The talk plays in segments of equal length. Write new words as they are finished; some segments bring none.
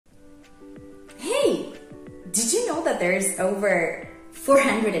that there's over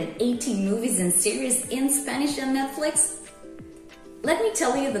 480 movies and series in Spanish on Netflix? Let me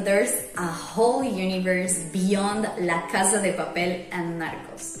tell you that there's a whole universe beyond La Casa de Papel and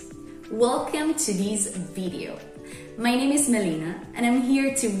Narcos. Welcome to this video. My name is Melina and I'm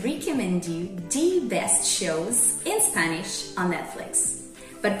here to recommend you the best shows in Spanish on Netflix.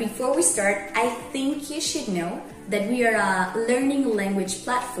 But before we start, I think you should know that we are a learning language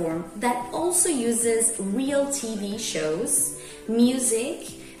platform that also uses real TV shows,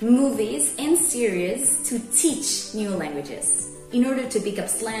 music, movies, and series to teach new languages. In order to pick up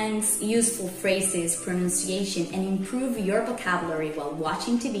slangs, useful phrases, pronunciation, and improve your vocabulary while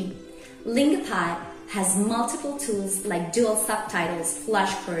watching TV, Lingopie has multiple tools like dual subtitles,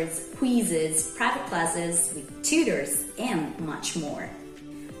 flashcards, quizzes, private classes with tutors, and much more.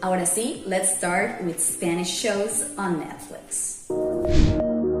 Ahora sí, let's start with Spanish shows on Netflix.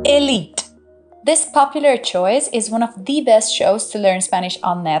 Elite. This popular choice is one of the best shows to learn Spanish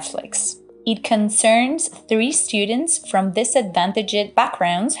on Netflix. It concerns 3 students from disadvantaged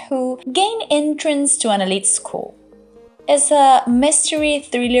backgrounds who gain entrance to an elite school. It's a mystery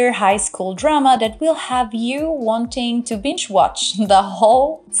thriller high school drama that will have you wanting to binge watch the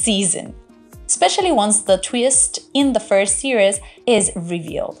whole season, especially once the twist in the first series is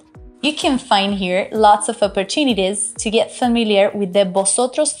revealed. You can find here lots of opportunities to get familiar with the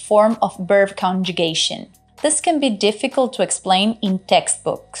vosotros form of verb conjugation. This can be difficult to explain in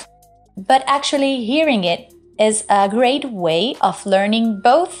textbooks, but actually hearing it is a great way of learning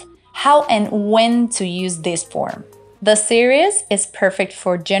both how and when to use this form. The series is perfect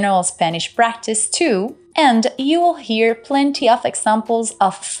for general Spanish practice too, and you will hear plenty of examples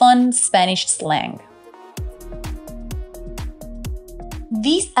of fun Spanish slang.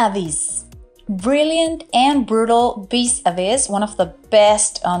 Vis-a-vis. Brilliant and brutal vis-a-vis, one of the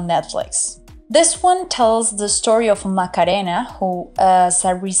best on Netflix. This one tells the story of Macarena, who, as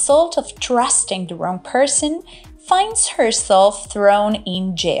a result of trusting the wrong person, finds herself thrown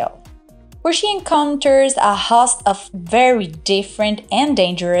in jail, where she encounters a host of very different and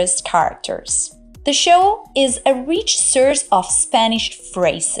dangerous characters. The show is a rich source of Spanish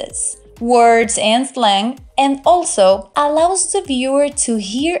phrases, words, and slang, and also allows the viewer to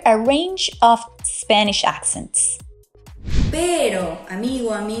hear a range of Spanish accents. Pero, amigo,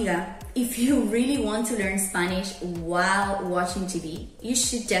 amiga, if you really want to learn Spanish while watching TV, you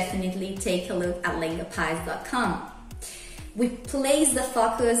should definitely take a look at Lingopie.com. We place the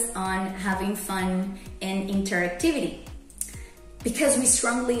focus on having fun and interactivity because we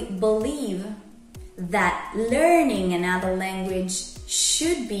strongly believe that learning another language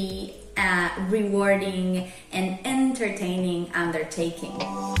should be a rewarding and entertaining undertaking.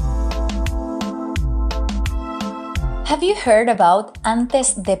 Have you heard about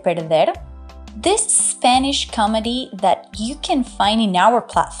Antes de Perder? This Spanish comedy that you can find in our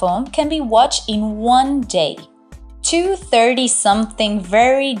platform can be watched in one day. 2 30-something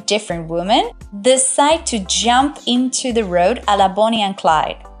very different women decide to jump into the road a la Bonnie and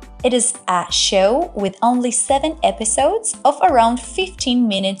Clyde. It is a show with only 7 episodes of around 15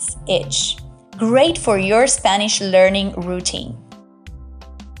 minutes each. Great for your Spanish learning routine.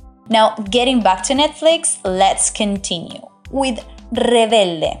 Now, getting back to Netflix, let's continue with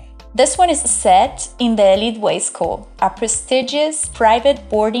Rebelde. This one is set in the Elite Way School, a prestigious private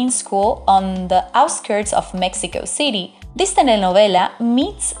boarding school on the outskirts of Mexico City. This telenovela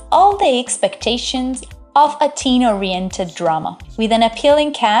meets all the expectations of a teen-oriented drama, with an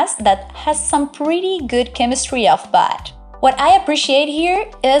appealing cast that has some pretty good chemistry off bat. What I appreciate here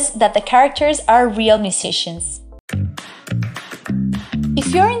is that the characters are real musicians.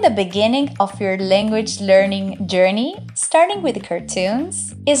 If you're in the beginning of your language learning journey, starting with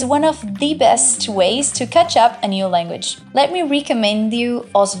cartoons is one of the best ways to catch up a new language. Let me recommend you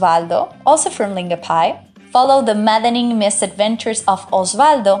Osvaldo, also from Lingopie. Follow the maddening misadventures of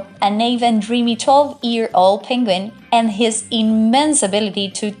Osvaldo, a naive and dreamy 12-year-old penguin, and his immense ability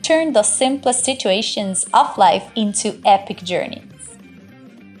to turn the simplest situations of life into epic journeys.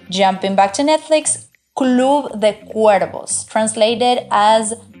 Jumping back to Netflix, Club de Cuervos, translated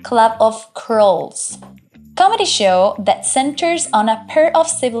as Club of Crows. Comedy show that centers on a pair of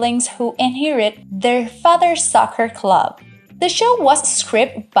siblings who inherit their father's soccer club. The show was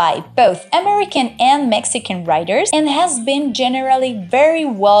scripted by both American and Mexican writers and has been generally very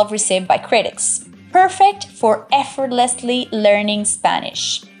well received by critics. Perfect for effortlessly learning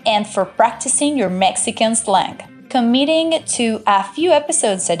Spanish and for practicing your Mexican slang. Committing to a few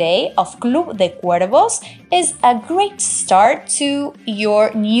episodes a day of Club de Cuervos is a great start to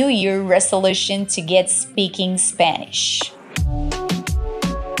your New Year resolution to get speaking Spanish.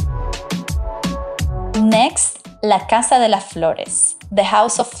 Next, La Casa de las Flores, The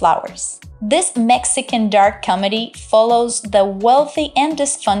House of Flowers. This Mexican dark comedy follows the wealthy and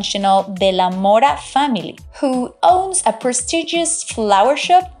dysfunctional De la Mora family, who owns a prestigious flower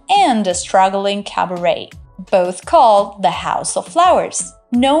shop and a struggling cabaret, both called The House of Flowers.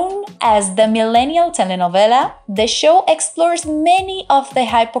 Known as the millennial telenovela, the show explores many of the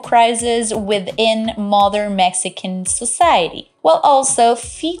hypocrisies within modern Mexican society, while also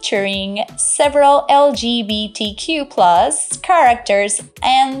featuring several LGBTQ+ characters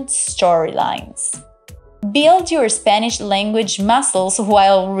and storylines. Build your Spanish language muscles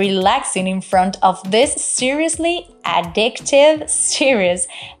while relaxing in front of this seriously addictive series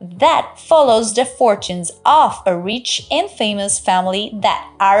that follows the fortunes of a rich and famous family that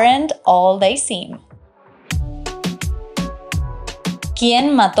aren't all they seem.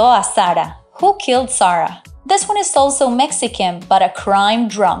 ¿Quién mató a Sara? Who killed Sarah? This one is also Mexican, but a crime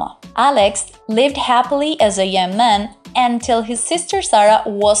drama. Alex lived happily as a young man until his sister Sarah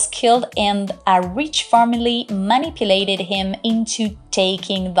was killed and a rich family manipulated him into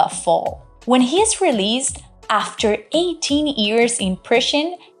taking the fall. When he is released after 18 years in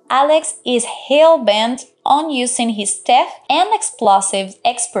prison, Alex is hell-bent on using his theft and explosives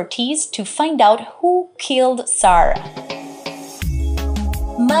expertise to find out who killed Sarah.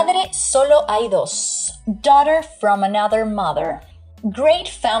 Madre solo hay dos, daughter from another mother. Great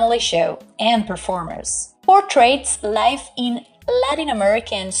family show and performers. Portrays life in Latin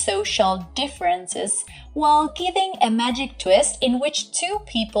American social differences while giving a magic twist in which two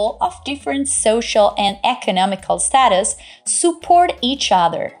people of different social and economical status support each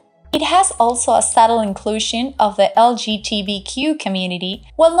other. It has also a subtle inclusion of the LGBTQ community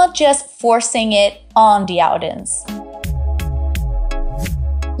while not just forcing it on the audience.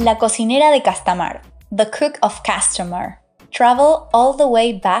 La cocinera de Castamar, the cook of Castamar. Travel all the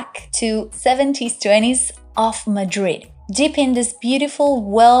way back to 70s-20s of Madrid, deep in this beautiful,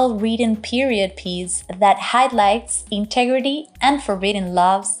 well-written period piece that highlights integrity and forbidden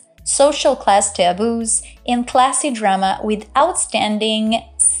loves, social class taboos, and classy drama with outstanding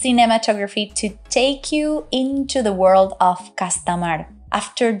cinematography to take you into the world of Castamar.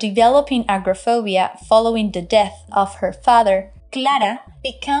 After developing agoraphobia following the death of her father, Clara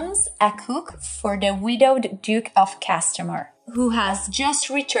becomes a cook for the widowed Duke of Castamar, who has just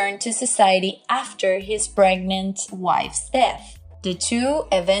returned to society after his pregnant wife's death. The two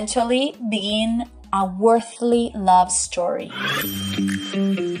eventually begin a worldly love story.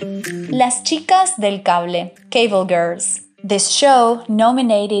 Las Chicas del Cable, Cable Girls. This show,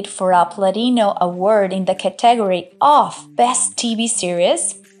 nominated for a Platino Award in the category of Best TV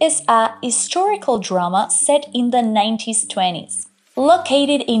Series, is a historical drama set in the 1920s.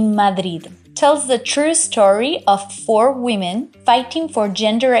 Located in Madrid, tells the true story of 4 women fighting for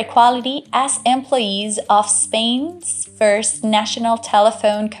gender equality as employees of Spain's first national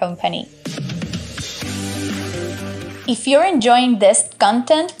telephone company. If you're enjoying this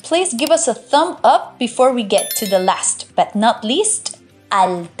content, please give us a thumb up before we get to the last, but not least,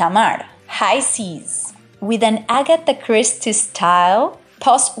 Alta Mar, High Seas. With an Agatha Christie style,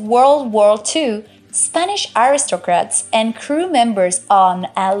 post-World War II, Spanish aristocrats and crew members on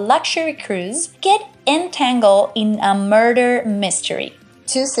a luxury cruise get entangled in a murder mystery.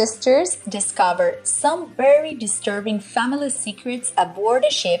 2 sisters discover some very disturbing family secrets aboard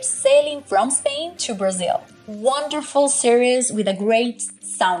a ship sailing from Spain to Brazil. Wonderful series with a great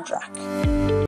soundtrack.